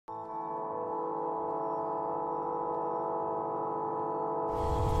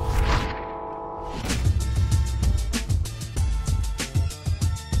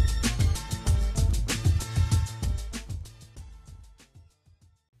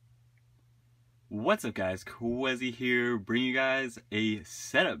What's up guys, Qehzy here, bringing you guys a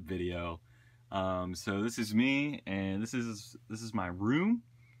setup video. So this is me, and this is my room.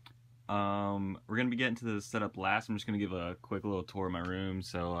 We're gonna be getting to the setup last. I'm just gonna give a quick little tour of my room.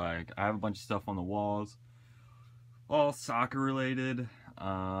 So I have a bunch of stuff on the walls, all soccer related,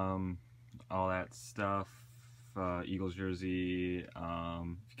 all that stuff. Eagles jersey. If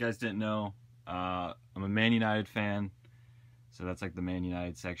you guys didn't know, I'm a Man United fan, so that's like the Man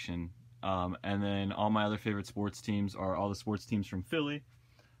United section. And then all my other favorite sports teams are all the sports teams from Philly.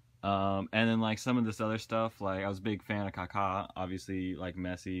 And then like some of this other stuff, like I was a big fan of Kaká, obviously, like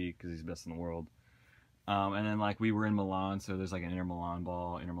Messi because he's the best in the world. And then like we were in Milan, so there's like an Inter Milan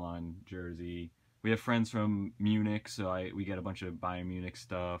ball, Inter Milan jersey. We have friends from Munich, so we get a bunch of Bayern Munich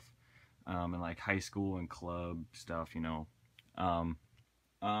stuff, and like high school and club stuff, you know.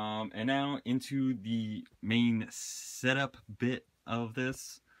 And now into the main setup bit of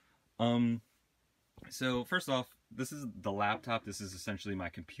this. So first off, this is the laptop. This is essentially my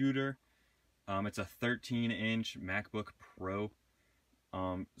computer. It's a 13-inch Macbook Pro.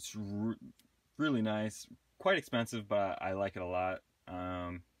 It's really nice, quite expensive, but I like it a lot.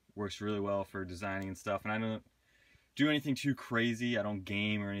 Works really well for designing and stuff, and I don't do anything too crazy. I don't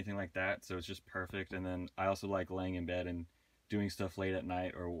game or anything like that, so it's just perfect. And then I also like laying in bed and doing stuff late at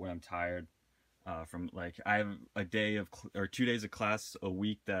night or when I'm tired. From like, I have a day of or 2 days of class a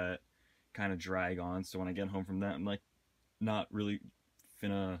week that kind of drag on, so when I get home from that, I'm like not really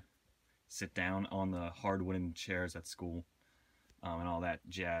finna sit down on the hard wooden chairs at school, and all that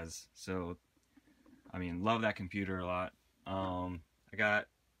jazz. So I mean, love that computer a lot. I got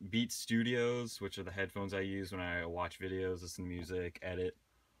Beats Studios, which are the headphones I use when I watch videos, listen to music, edit,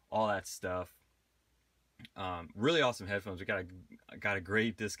 all that stuff. Really awesome headphones. I got a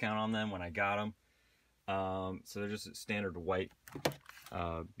great discount on them when I got them. So they're just standard white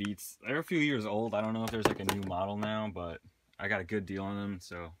Beats. They're a few years old. I don't know if there's like a new model now, but I got a good deal on them,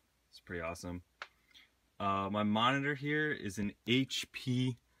 so it's pretty awesome. My monitor here is an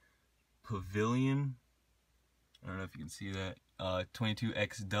HP Pavilion. I don't know if you can see that.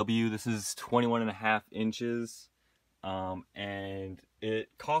 22XW. This is 21.5 inches. And it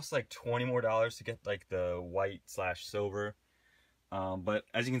costs like $20 more to get like the white/silver. But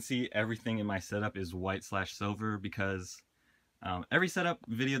as you can see, everything in my setup is white/silver because every setup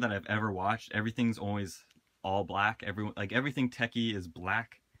video that I've ever watched, everything's always all black. Everything techie is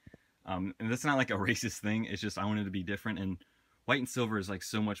black. And that's not like a racist thing. It's just I wanted to be different, and white and silver is like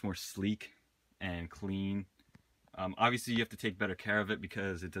so much more sleek and clean. Obviously, you have to take better care of it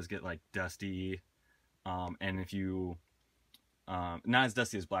because it does get like dusty. And if you, not as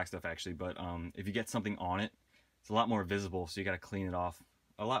dusty as black stuff actually, but if you get something on it, it's a lot more visible, so you got to clean it off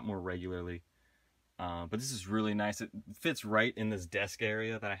a lot more regularly. But this is really nice. It fits right in this desk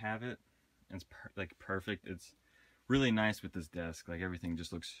area that I have it, and it's like perfect. It's really nice with this desk. Like everything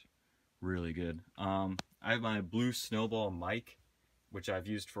just looks really good. I have my blue Snowball mic, which I've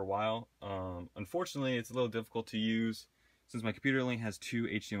used for a while. Unfortunately, it's a little difficult to use since my computer only has 2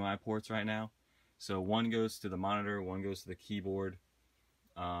 HDMI ports right now. So one goes to the monitor, one goes to the keyboard.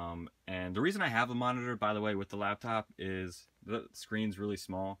 And the reason I have a monitor, by the way, with the laptop is the screen's really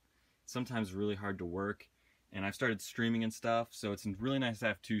small. It's sometimes really hard to work. And I've started streaming and stuff, so it's really nice to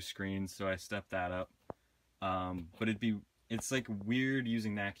have 2 screens, so I stepped that up. But it's like weird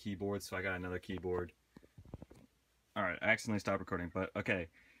using that keyboard, so I got another keyboard. Alright, I accidentally stopped recording, but okay.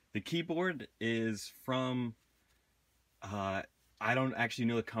 The keyboard is from, I don't actually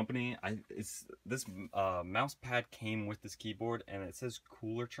know the company. This mouse pad came with this keyboard, and it says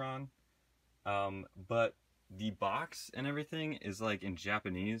Coolertron, but the box and everything is like in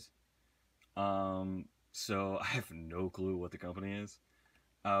Japanese, so I have no clue what the company is.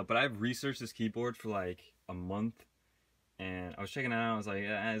 But I've researched this keyboard for like a month, and I was checking it out. I was like,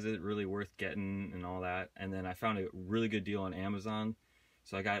 is it really worth getting and all that? And then I found a really good deal on Amazon,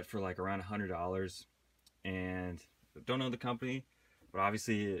 so I got it for like around $100. And don't know the company, but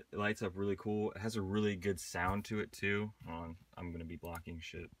obviously it lights up really cool. It has a really good sound to it too. Hold on, I'm gonna be blocking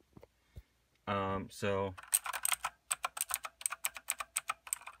shit. So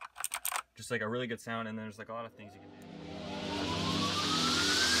just like a really good sound, and there's like a lot of things you can do.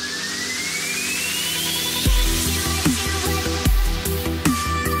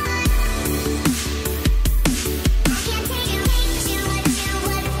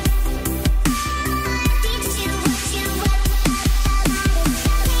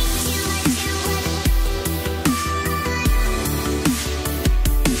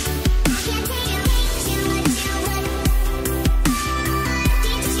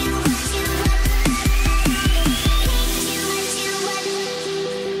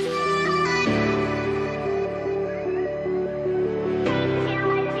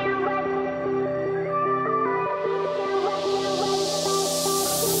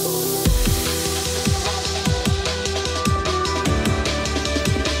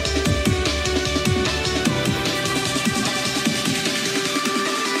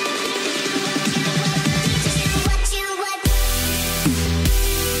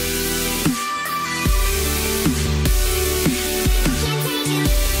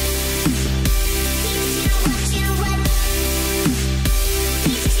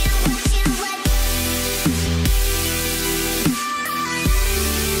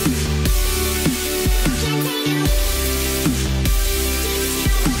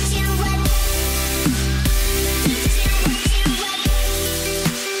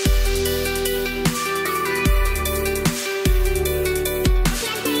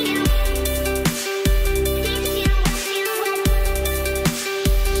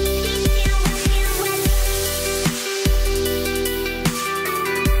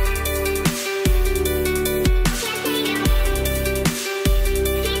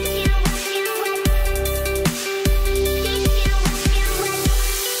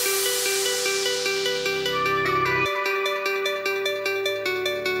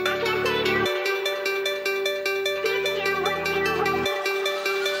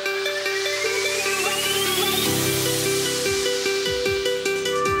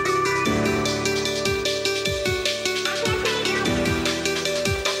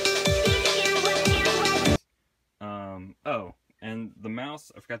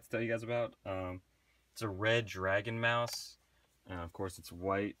 forgot to tell you guys about. It's a Redragon mouse. Of course, it's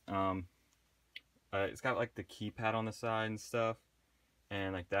white. It's got like the keypad on the side and stuff,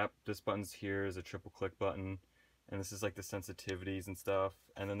 and like that. This button's here is a triple click button, and this is like the sensitivities and stuff.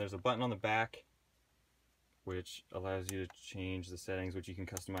 And then there's a button on the back, which allows you to change the settings, which you can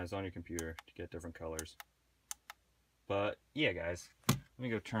customize on your computer to get different colors. But yeah, guys, let me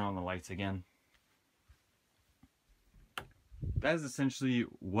go turn on the lights again. That is essentially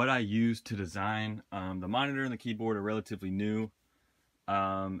what I use to design. The monitor and the keyboard are relatively new,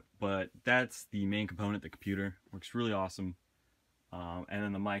 but that's the main component. The computer works really awesome, and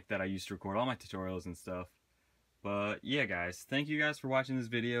then the mic that I use to record all my tutorials and stuff. But yeah, guys, thank you guys for watching this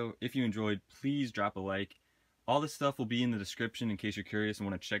video. If you enjoyed, please drop a like. All this stuff will be in the description in case you're curious and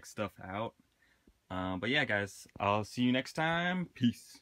want to check stuff out. But yeah, guys, I'll see you next time. Peace.